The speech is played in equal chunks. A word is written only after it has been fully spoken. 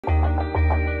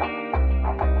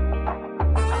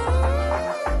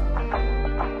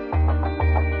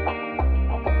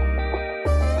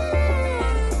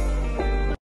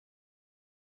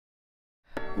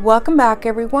Welcome back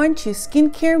everyone to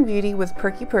Skincare and Beauty with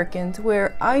Perky Perkins,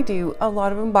 where I do a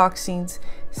lot of unboxings,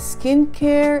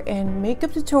 skincare and makeup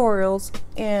tutorials,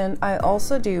 and I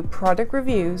also do product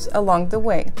reviews along the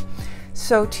way.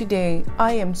 So today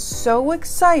I am so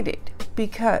excited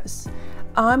because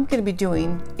I'm going to be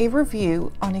doing a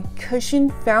review on a cushion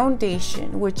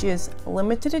foundation, which is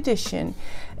limited edition,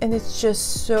 and it's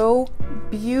just so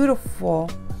beautiful.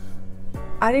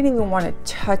 I didn't even want to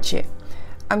touch it.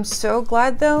 I'm so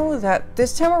glad though that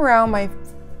this time around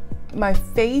my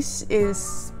face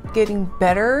is getting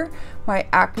better. My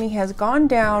acne has gone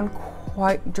down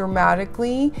quite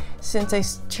dramatically since I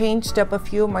changed up a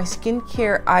few of my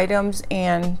skincare items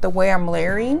and the way I'm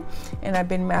layering, and I've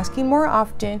been masking more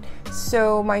often,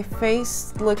 so my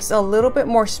face looks a little bit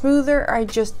more smoother. I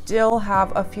just still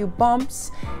have a few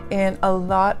bumps and a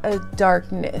lot of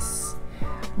darkness.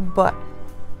 But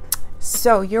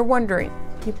so you're wondering,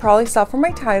 you probably saw from my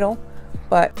title,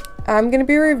 but I'm going to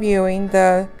be reviewing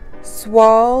the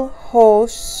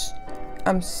SULWHASOO.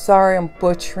 I'm sorry, I'm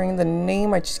butchering the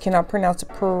name. I just cannot pronounce it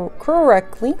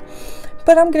correctly.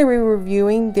 But I'm going to be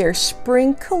reviewing their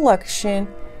spring collection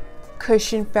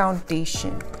cushion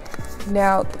foundation.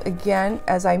 Now, again,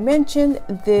 as I mentioned,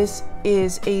 this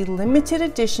is a limited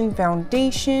edition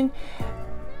foundation.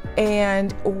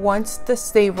 And once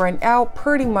they run out,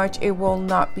 pretty much it will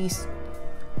not be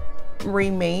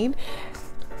remade.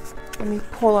 Let me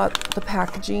pull out the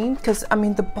packaging because I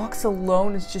mean the box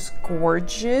alone is just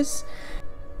gorgeous.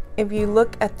 If you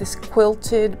look at this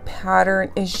quilted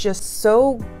pattern, it's just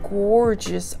so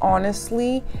gorgeous,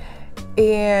 honestly,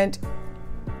 and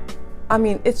I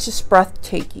mean it's just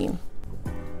breathtaking.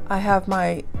 I have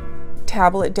my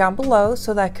tablet down below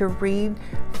so that I could read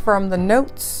from the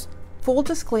notes. Full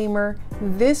disclaimer,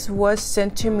 this was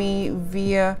sent to me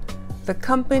via the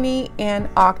company and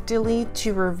Octoly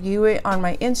to review it on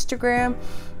my Instagram,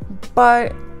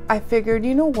 but I figured,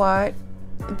 you know what,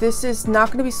 this is not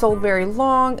going to be sold very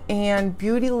long, and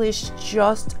Beautylish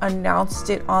just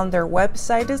announced it on their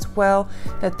website as well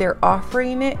that they're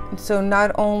offering it. So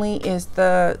not only is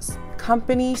the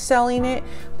company selling it,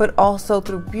 but also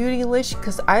through Beautylish,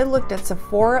 because I looked at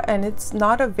Sephora and it's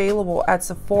not available at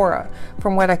Sephora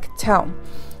from what I could tell.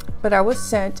 But I was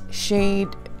sent shade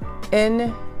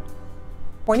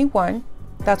N21,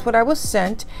 that's what I was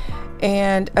sent.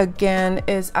 And again,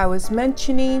 as I was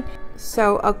mentioning,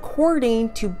 so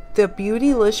according to the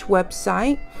Beautylish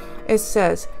website, it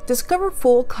says discover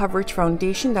full coverage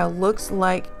foundation that looks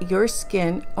like your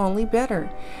skin, only better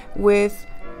with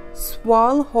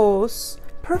SULWHASOO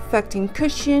perfecting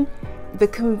cushion. The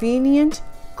convenient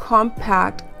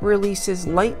compact releases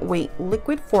lightweight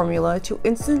liquid formula to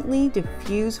instantly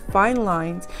diffuse fine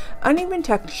lines, uneven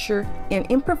texture, and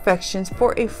imperfections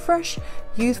for a fresh,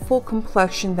 youthful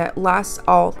complexion that lasts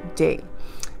all day.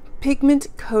 Pigment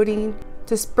coating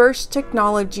disperse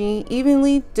technology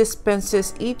evenly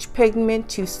dispenses each pigment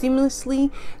to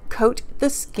seamlessly coat the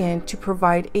skin to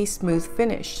provide a smooth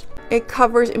finish. It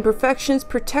covers imperfections,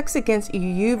 protects against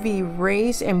UV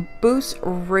rays, and boosts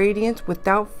radiance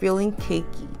without feeling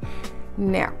cakey.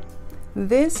 Now,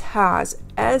 this has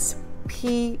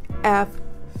SPF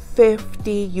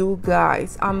 50, you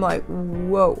guys. I'm like,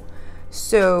 whoa.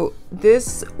 So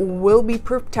this will be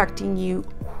protecting you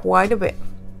quite a bit.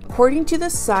 According to the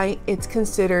site, it's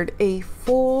considered a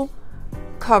full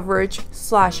coverage /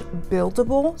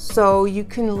 buildable, so you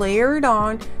can layer it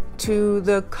on to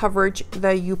the coverage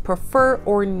that you prefer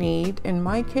or need. In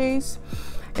my case,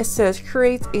 it says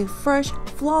creates a fresh,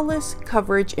 flawless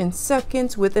coverage in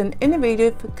seconds with an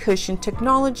innovative cushion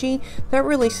technology that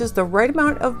releases the right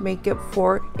amount of makeup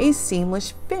for a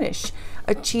seamless finish.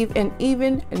 Achieve an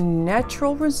even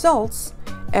natural results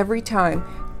every time,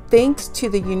 thanks to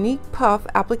the unique puff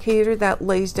applicator that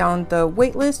lays down the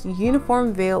weightless,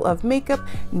 uniform veil of makeup.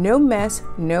 No mess,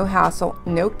 no hassle,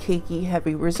 no cakey,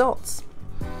 heavy results.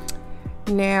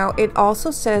 Now, it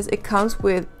also says it comes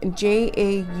with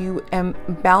JAUM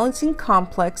balancing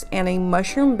complex and a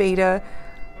mushroom beta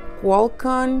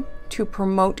guaiacol to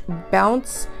promote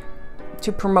bouncy,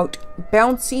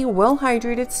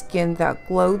 well-hydrated skin that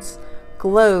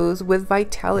glows with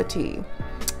vitality.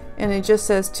 And it just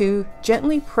says to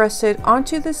gently press it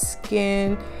onto the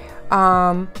skin.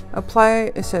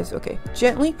 It says, okay,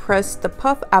 gently press the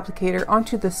puff applicator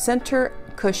onto the center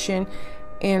cushion,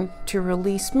 and to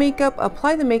release makeup,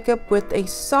 apply the makeup with a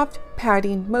soft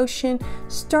patting motion.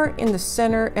 Start in the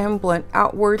center and blend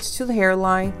outwards to the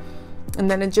hairline. And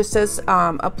then it just says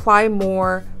apply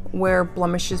more where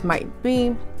blemishes might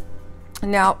be.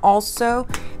 Now, also,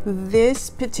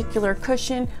 this particular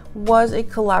cushion was a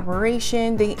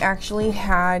collaboration. They actually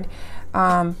had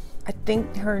I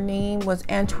think her name was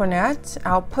Antoinette.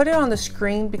 I'll put it on the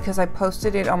screen because I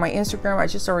posted it on my Instagram.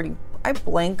 I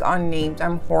blank on names.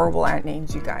 I'm horrible at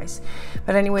names, you guys.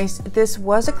 But anyways, this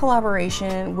was a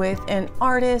collaboration with an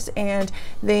artist, and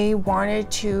they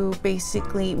wanted to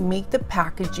basically make the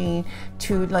packaging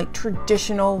to like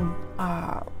traditional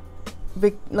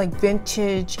like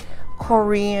vintage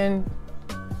Korean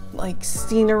like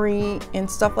scenery and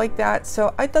stuff like that.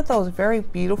 So I thought that was very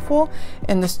beautiful,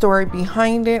 and the story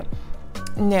behind it.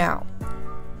 Now,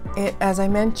 as I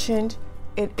mentioned,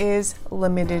 it is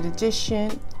limited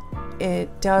edition.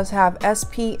 It does have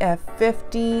SPF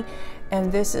 50,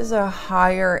 and this is a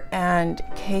higher end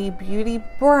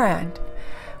KBeauty brand.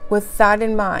 With that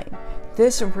in mind,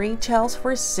 this retails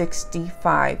for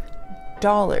 $65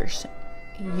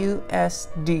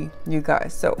 USD, you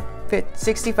guys. So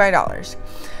 $65.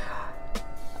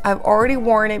 I've already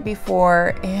worn it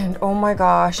before, and oh my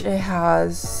gosh, it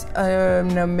has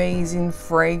an amazing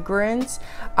fragrance.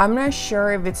 I'm not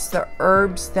sure if it's the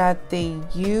herbs that they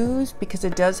use, because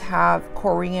it does have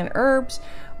Korean herbs,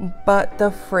 but the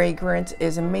fragrance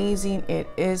is amazing. It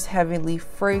is heavily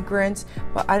fragranced,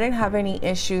 but I didn't have any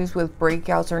issues with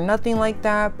breakouts or nothing like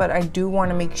that. But I do want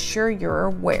to make sure you're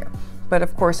aware. But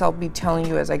of course, I'll be telling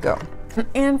you as I go.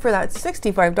 And for that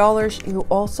 $65, you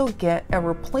also get a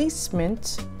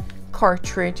replacement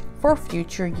cartridge for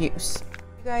future use.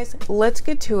 You guys, let's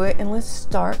get to it and let's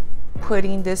start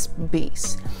putting this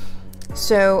base.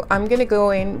 So I'm gonna go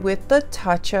in with the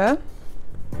Tatcha.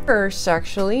 First,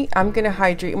 actually, I'm gonna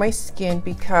hydrate my skin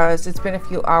because it's been a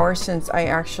few hours since I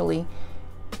actually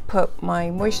put my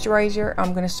moisturizer.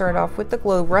 I'm gonna start off with the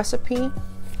Glow Recipe.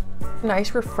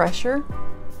 Nice refresher.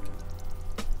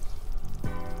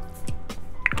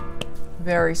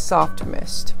 Very soft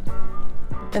mist.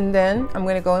 And then I'm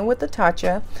going to go in with the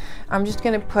Tatcha. I'm just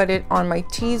going to put it on my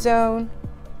T-zone.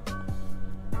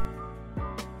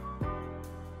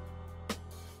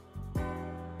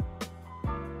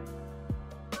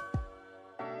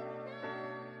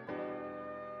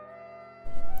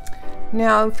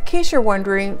 Now, in case you're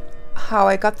wondering how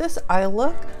I got this eye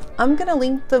look, I'm going to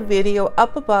link the video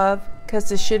up above because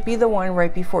this should be the one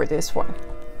right before this one.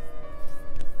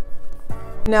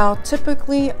 Now,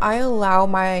 typically I allow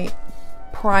my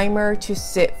primer to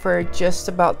sit for just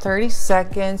about 30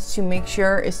 seconds to make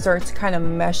sure it starts kind of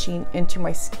meshing into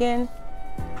my skin.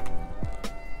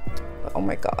 But oh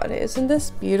my god, isn't this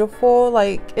beautiful?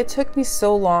 Like, it took me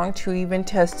so long to even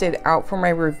test it out for my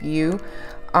review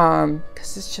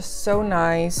because it's just so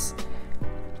nice.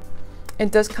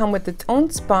 It does come with its own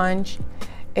sponge.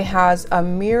 It has a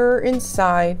mirror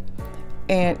inside,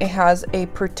 and it has a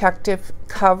protective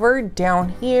cover down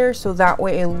here, so that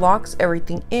way it locks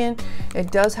everything in.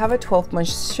 It does have a 12-month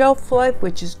shelf life,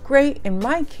 which is great in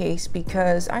my case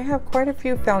because I have quite a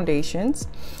few foundations.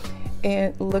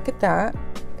 And look at that,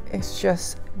 it's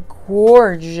just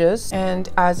gorgeous. And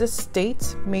as it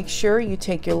states, make sure you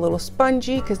take your little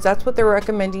spongy, because that's what they're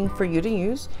recommending for you to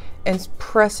use, and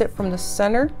press it from the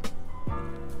center.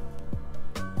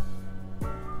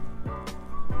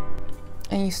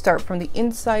 And you start from the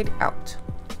inside out.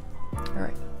 All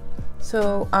right,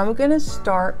 so I'm gonna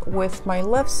start with my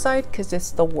left side because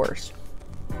it's the worst.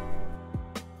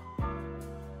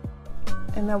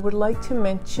 And I would like to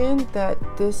mention that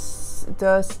this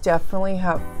does definitely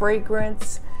have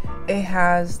fragrance. It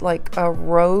has like a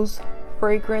rose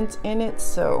fragrance in it,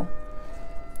 so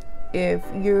if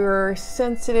you're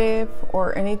sensitive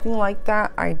or anything like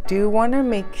that, I do want to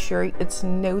make sure it's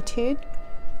noted.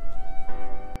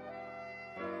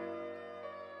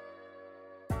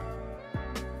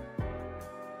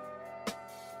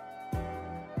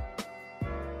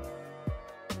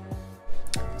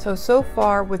 So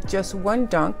far with just one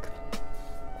dunk,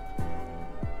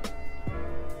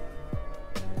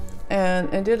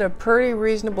 and it did a pretty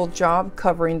reasonable job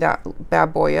covering that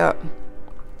bad boy up.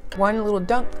 One little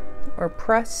dunk or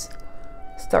press.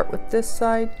 Start with this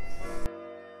side.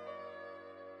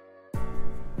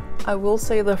 I will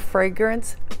say the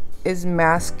fragrance is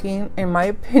masking, in my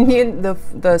opinion,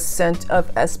 the scent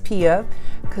of SPF,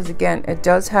 because again, it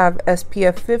does have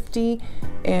SPF 50,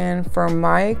 and from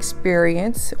my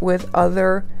experience with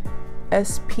other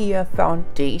SPF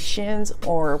foundations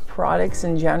or products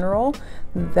in general,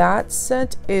 that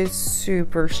scent is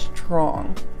super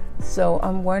strong. So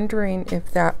I'm wondering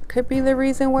if that could be the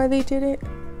reason why they did it.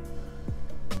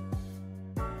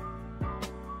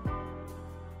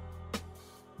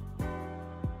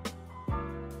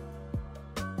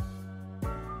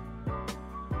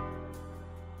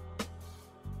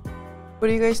 What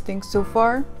do you guys think so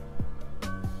far?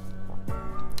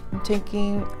 I'm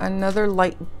taking another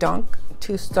light dunk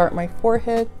to start my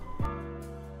forehead.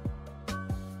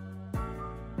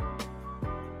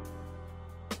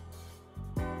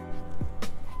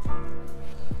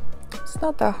 It's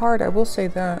not that hard, I will say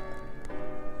that.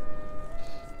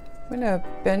 I'm gonna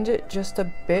bend it just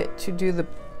a bit to do the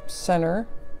center.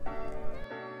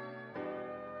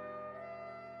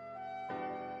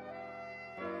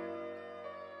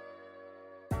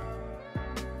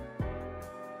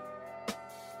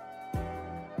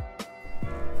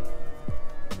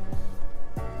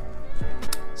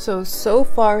 So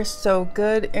far so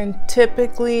good, and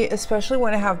typically, especially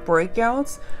when I have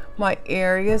breakouts, my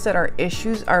areas that are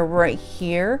issues are right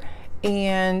here,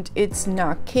 and it's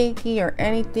not cakey or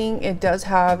anything. It does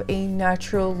have a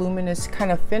natural luminous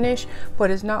kind of finish,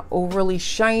 but it's not overly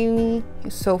shiny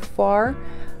so far.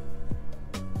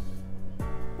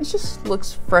 It just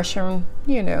looks fresh and,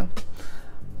 you know.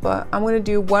 But I'm going to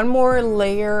do one more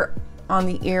layer on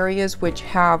the areas which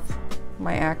have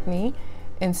my acne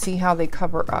and see how they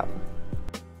cover up.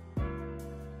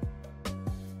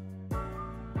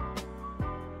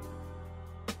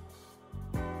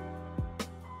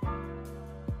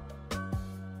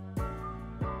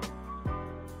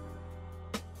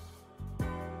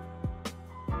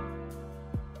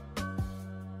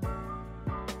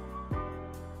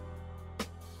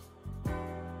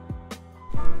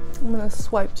 I'm going to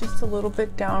swipe just a little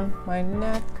bit down my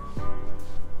neck.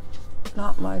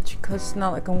 Not much, because it's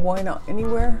not like I'm going out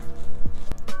anywhere.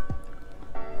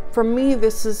 For me,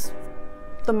 this is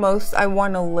the most I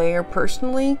want to layer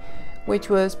personally, which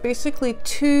was basically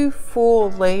 2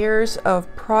 full layers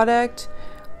of product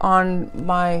on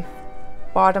my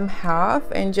bottom half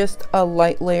and just a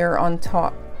light layer on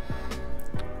top.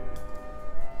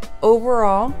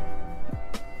 Overall,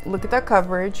 look at that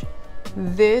coverage.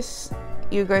 This,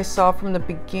 you guys saw from the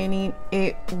beginning,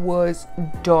 it was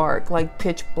dark, like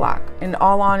pitch black. In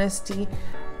all honesty,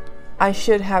 I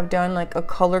should have done like a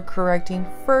color correcting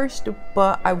first,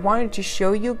 but I wanted to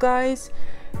show you guys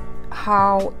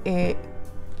how it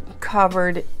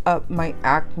covered up my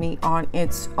acne on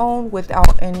its own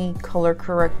without any color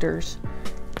correctors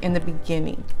in the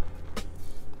beginning.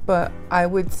 But I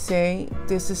would say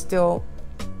this is still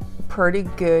pretty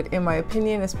good in my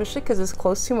opinion, especially because it's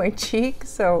close to my cheek,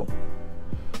 so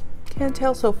can't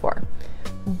tell so far.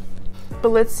 But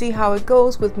let's see how it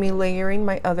goes with me layering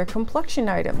my other complexion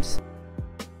items.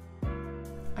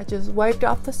 I just wiped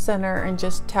off the center and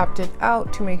just tapped it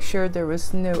out to make sure there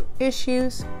was no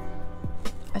issues.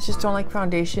 I just don't like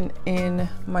foundation in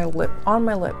my lip, on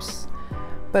my lips.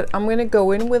 But I'm gonna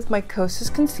go in with my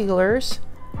Kosas concealers.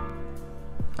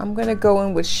 I'm gonna go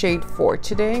in with shade 4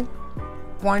 today.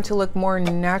 Want to look more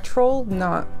natural,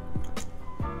 not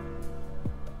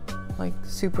like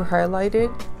super highlighted.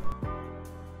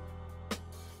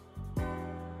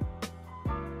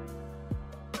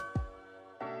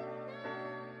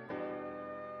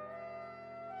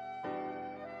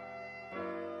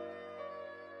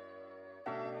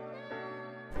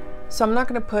 So I'm not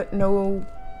going to put no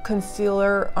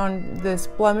concealer on this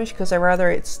blemish because I'd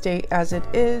rather it stay as it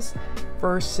is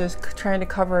versus trying to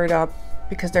cover it up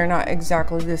because they're not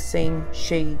exactly the same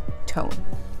shade tone.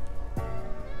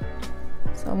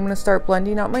 So I'm going to start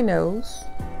blending out my nose.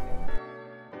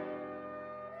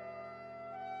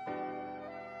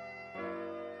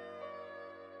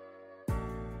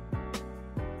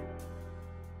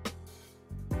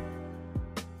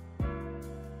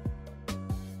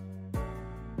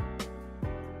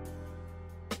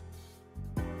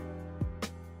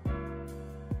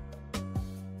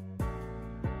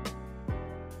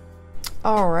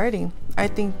 Alrighty, I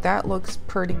think that looks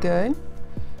pretty good.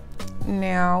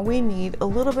 Now we need a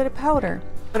little bit of powder.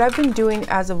 What I've been doing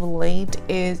as of late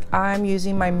is I'm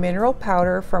using my mineral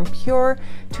powder from Pure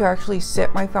to actually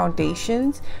set my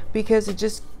foundations because it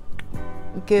just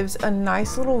gives a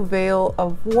nice little veil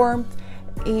of warmth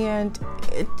and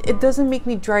it doesn't make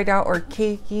me dried out or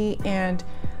cakey. And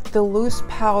the loose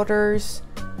powders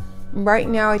right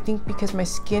now, I think because my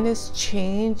skin has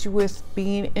changed with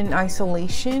being in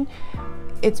isolation,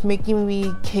 it's making me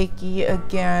cakey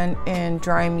again and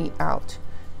drying me out.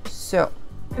 So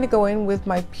I'm gonna go in with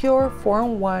my Pure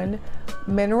 4-in-1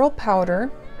 mineral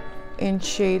powder in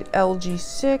shade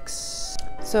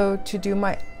LG6. So to do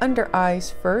my under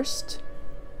eyes first,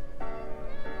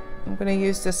 I'm gonna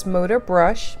use this Motor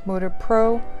brush, Motor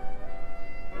Pro.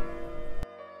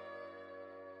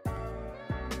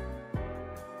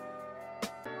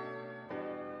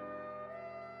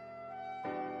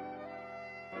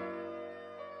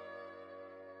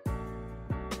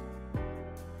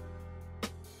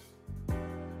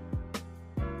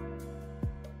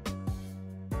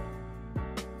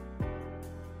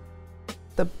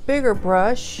 The bigger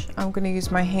brush, I'm going to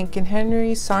use my Hank &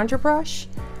 Henry Sandra brush.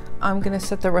 I'm going to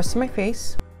set the rest of my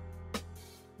face.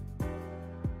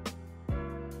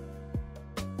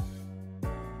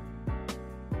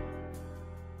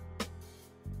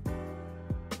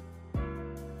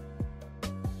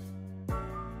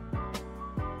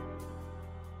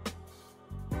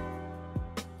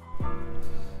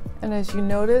 And as you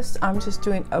notice, I'm just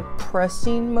doing a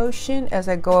pressing motion as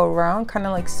I go around, kind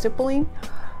of like stippling.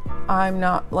 I'm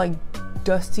not like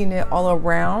dusting it all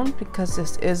around because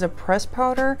this is a press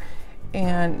powder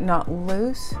and not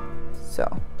loose.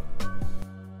 So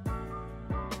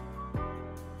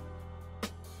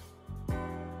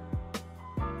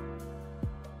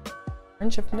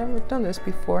I've never done this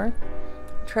before.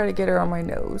 Try to get her on my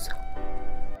nose.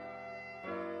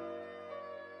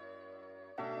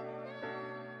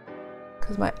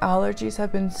 Because my allergies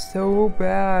have been so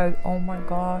bad. Oh my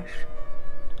gosh.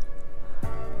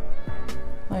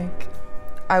 Like,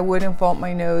 I wouldn't fault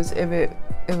my nose if it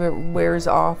wears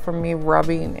off from me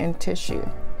rubbing in tissue.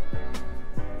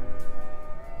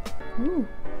 Ooh,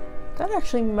 that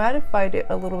actually mattified it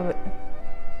a little bit.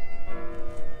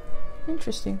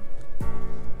 Interesting.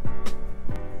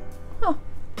 Huh.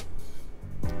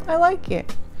 I like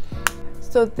it.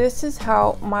 So this is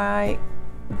how my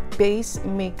base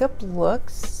makeup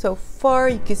looks so far.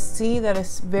 You can see that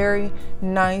it's very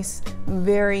nice,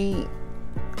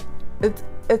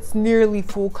 it's nearly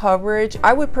full coverage.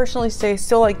 I would personally say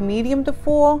still like medium to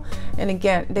full, and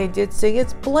again, they did say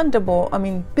it's blendable, I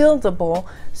mean buildable,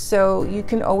 so you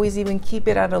can always even keep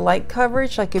it at a light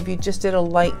coverage, like if you just did a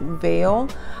light veil.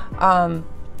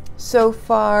 So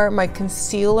far my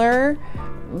concealer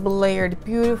layered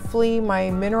beautifully, my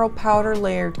mineral powder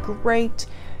layered great.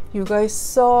 You guys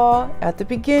saw at the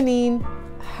beginning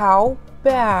how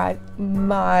bad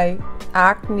my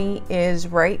acne is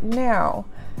right now,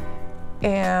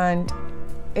 and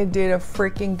it did a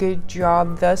freaking good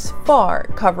job thus far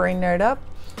covering it up.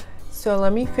 So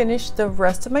let me finish the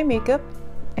rest of my makeup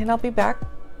and I'll be back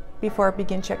before I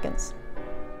begin check-ins.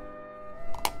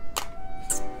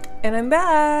 And I'm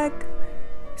back.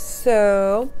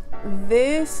 So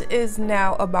this is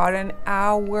now about an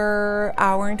hour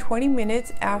and 20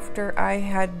 minutes after I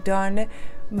had done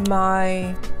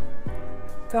my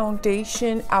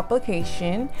foundation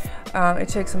application. It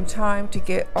took some time to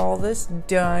get all this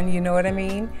done, you know what I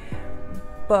mean?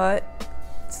 But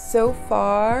so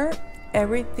far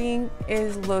everything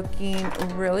is looking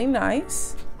really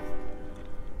nice.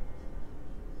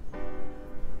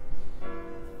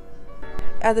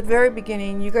 At the very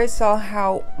beginning, you guys saw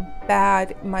how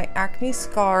bad my acne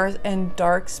scars and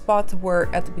dark spots were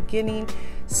at the beginning.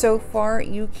 So far,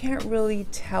 you can't really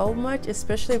tell much,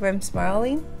 especially if I'm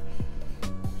smiling.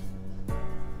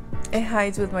 It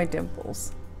hides with my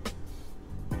dimples.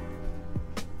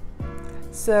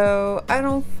 So I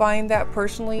don't find that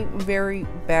personally very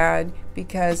bad,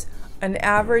 because an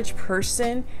average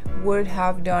person would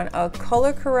have done a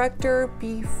color corrector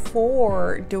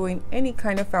before doing any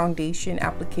kind of foundation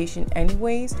application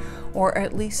anyways, or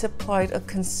at least applied a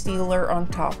concealer on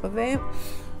top of it.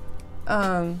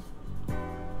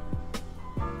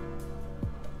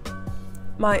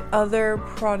 My other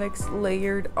products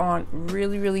layered on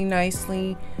really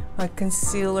nicely. My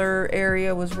concealer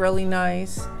area was really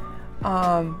nice.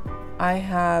 I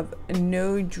have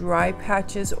no dry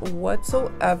patches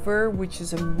whatsoever, which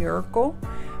is a miracle,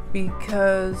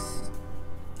 because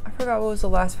I forgot what was the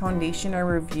last foundation I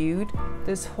reviewed.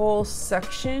 This whole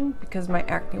section, because my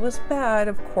acne was bad,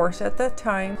 of course, at that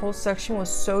time, the whole section was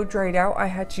so dried out, I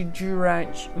had to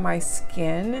drench my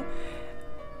skin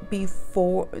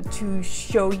before to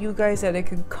show you guys that it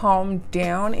could calm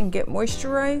down and get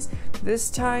moisturized. This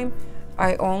time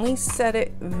I only set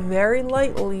it very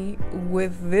lightly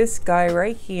with this guy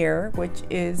right here, which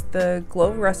is the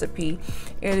Glow Recipe.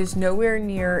 It is nowhere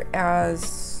near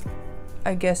as,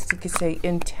 I guess you could say,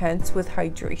 intense with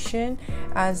hydration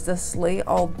as the Slay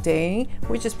All Day,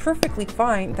 which is perfectly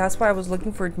fine. That's why I was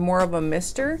looking for more of a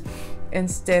mister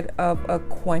instead of a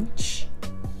quench.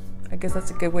 I guess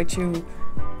that's a good way to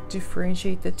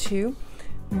differentiate the two.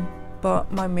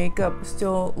 But my makeup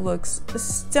still looks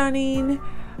stunning.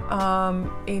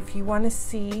 If you want to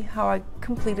see how I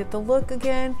completed the look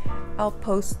again,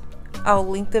 I'll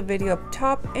link the video up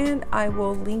top, and I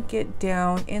will link it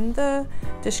down in the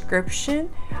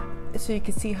description so you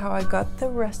can see how I got the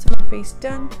rest of my face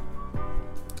done.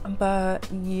 But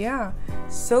yeah,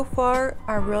 so far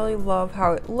I really love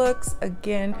how it looks.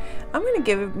 Again, I'm gonna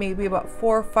give it maybe about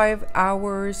 4 or 5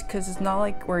 hours, because it's not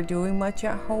like we're doing much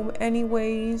at home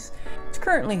anyways. It's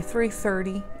currently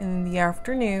 3:30 in the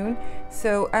afternoon,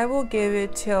 so I will give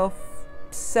it till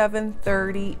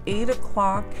 7:30, 8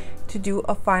 o'clock to do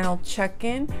a final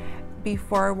check-in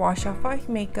before I wash off my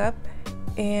makeup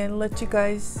and let you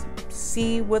guys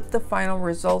see what the final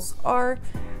results are.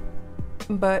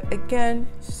 But again,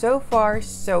 so far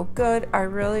so good. I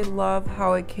really love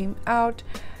how it came out.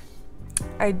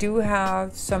 I do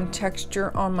have some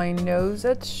texture on my nose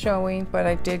that's showing, but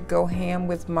I did go ham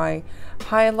with my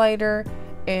highlighter,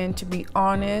 and to be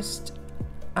honest,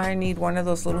 I need one of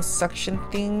those little suction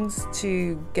things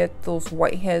to get those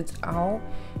whiteheads out.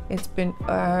 It's been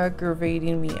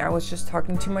aggravating me. I was just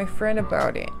talking to my friend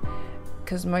about it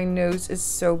because my nose is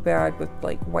so bad with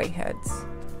like whiteheads.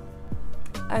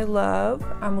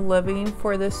 I'm loving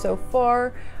for this so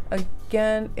far.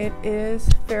 Again, it is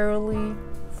fairly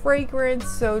fragrant,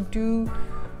 so do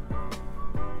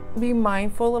be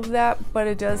mindful of that, but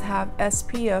it does have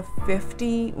SPF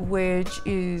 50, which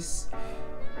is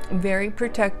very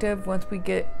protective once we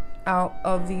get out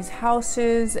of these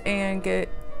houses and get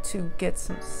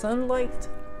some sunlight.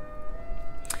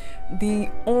 The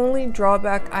only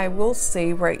drawback I will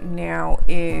say right now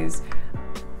is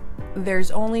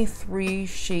there's only 3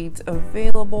 shades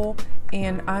available,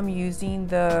 and I'm using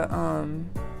the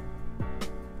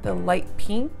light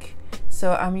pink,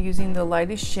 so I'm using the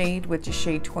lightest shade, which is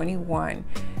shade 21.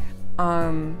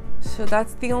 So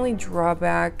that's the only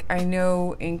drawback. I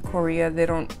know in Korea they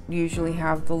don't usually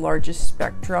have the largest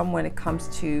spectrum when it comes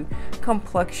to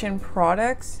complexion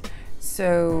products,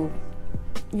 so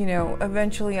you know,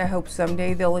 eventually I hope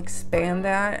someday they'll expand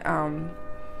that,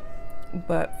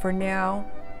 but for now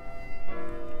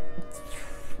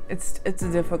it's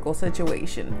a difficult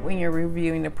situation when you're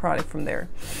reviewing a product from there,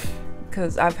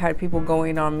 because I've had people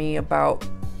going on me about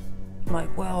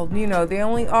like, well, you know, they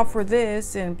only offer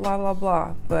this and blah blah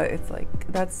blah, but it's like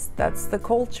that's the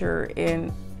culture,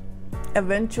 and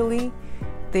eventually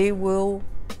they will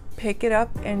pick it up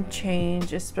and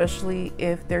change, especially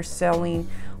if they're selling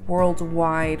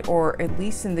worldwide, or at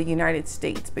least in the United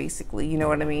States, basically, you know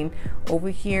what I mean. Over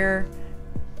here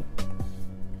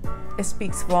it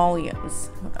speaks volumes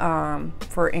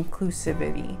for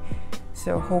inclusivity.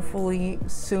 So hopefully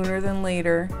sooner than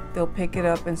later they'll pick it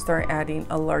up and start adding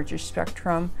a larger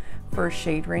spectrum for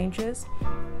shade ranges.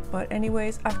 But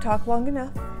anyways, I've talked long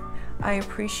enough. I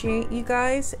appreciate you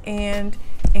guys, and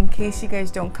in case you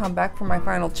guys don't come back for my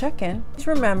final check-in, please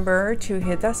remember to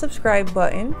hit that subscribe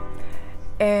button,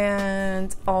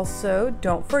 and also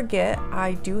don't forget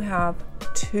I do have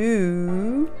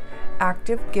 2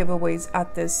 active giveaways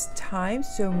at this time,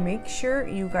 so make sure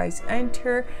you guys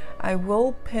enter. I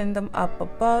will pin them up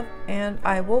above, and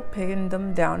I will pin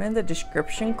them down in the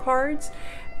description cards.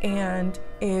 And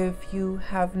if you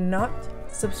have not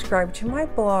subscribed to my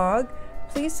blog,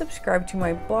 please subscribe to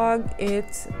my blog.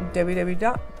 It's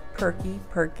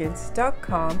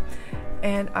www.perkyperkins.com,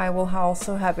 and I will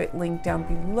also have it linked down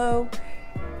below.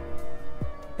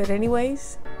 But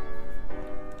anyways,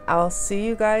 I'll see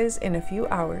you guys in a few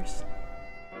hours.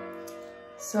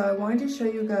 So I wanted to show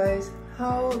you guys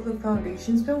how the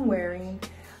foundation's been wearing.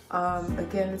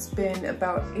 Again, it's been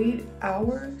about 8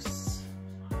 hours.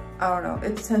 I don't know,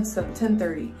 it's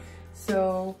 10:30.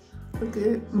 So look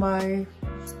at my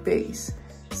base.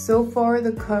 So far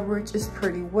the coverage is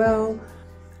pretty well.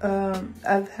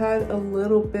 I've had a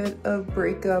little bit of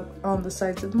breakup on the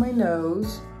sides of my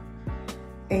nose,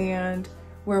 and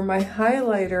where my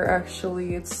highlighter,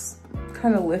 actually it's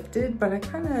kind of lifted, but I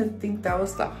kind of think that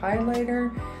was the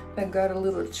highlighter that got a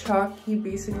little chalky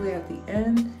basically at the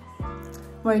end.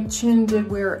 My chin did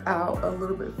wear out a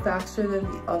little bit faster than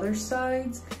the other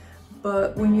sides,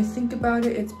 but when you think about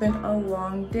it, it's been a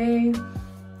long day.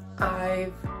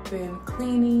 I've been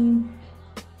cleaning.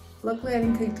 Luckily I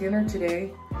didn't cook dinner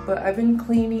today, but I've been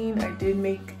cleaning. I did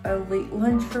make a late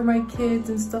lunch for my kids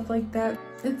and stuff like that.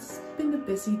 It's been a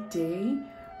busy day.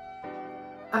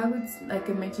 Like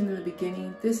I mentioned in the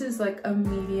beginning, this is like a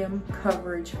medium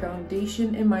coverage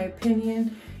foundation in my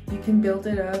opinion. You can build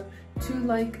it up to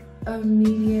like a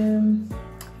medium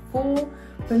full,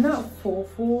 but not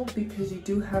full because you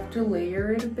do have to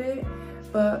layer it a bit.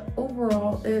 But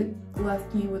overall, it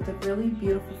left me with a really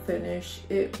beautiful finish.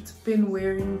 It's been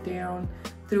wearing down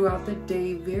throughout the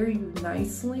day very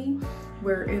nicely,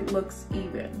 where it looks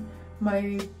even.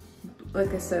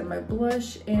 Like I said, my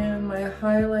blush and my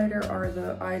highlighter are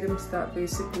the items that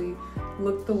basically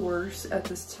look the worst at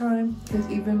this time, because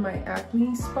even my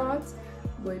acne spots,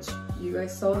 which you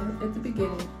guys saw at the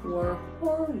beginning, were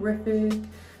horrific.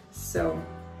 So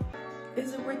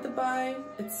is it worth the buy?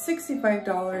 It's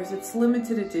 $65. It's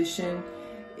limited edition.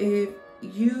 If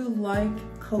you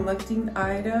like collecting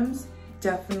items,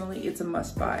 definitely it's a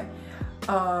must buy.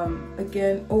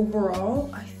 Again, overall,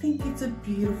 I think it's a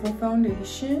beautiful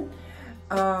foundation.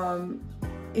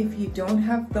 If you don't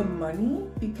have the money,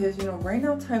 because you know right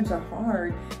now times are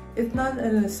hard, it's not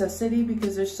a necessity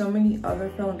because there's so many other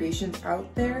foundations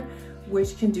out there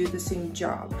which can do the same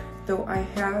job. Though I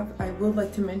would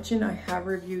like to mention I have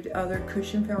reviewed other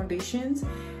cushion foundations,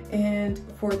 And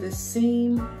for the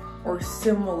same or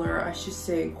similar, I should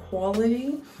say,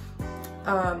 quality,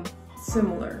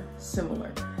 similar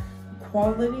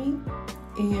quality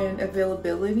and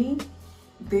availability,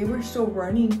 they were still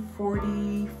running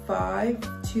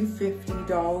 $45 to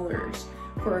 $50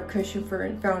 for a cushion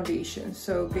for foundation.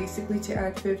 So basically to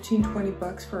add 15-20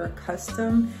 bucks for a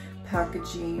custom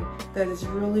packaging that is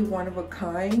really one of a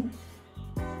kind.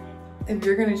 If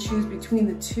you're gonna choose between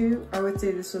the two, I would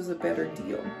say this was a better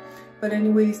deal. But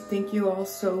anyways, thank you all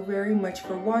so very much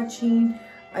for watching.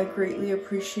 I greatly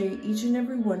appreciate each and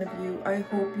every one of you. I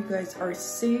hope you guys are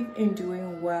safe and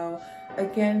doing well.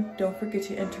 Again, don't forget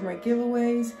to enter my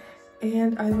giveaways,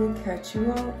 and I will catch you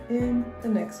all in the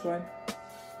next one.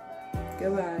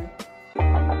 Goodbye.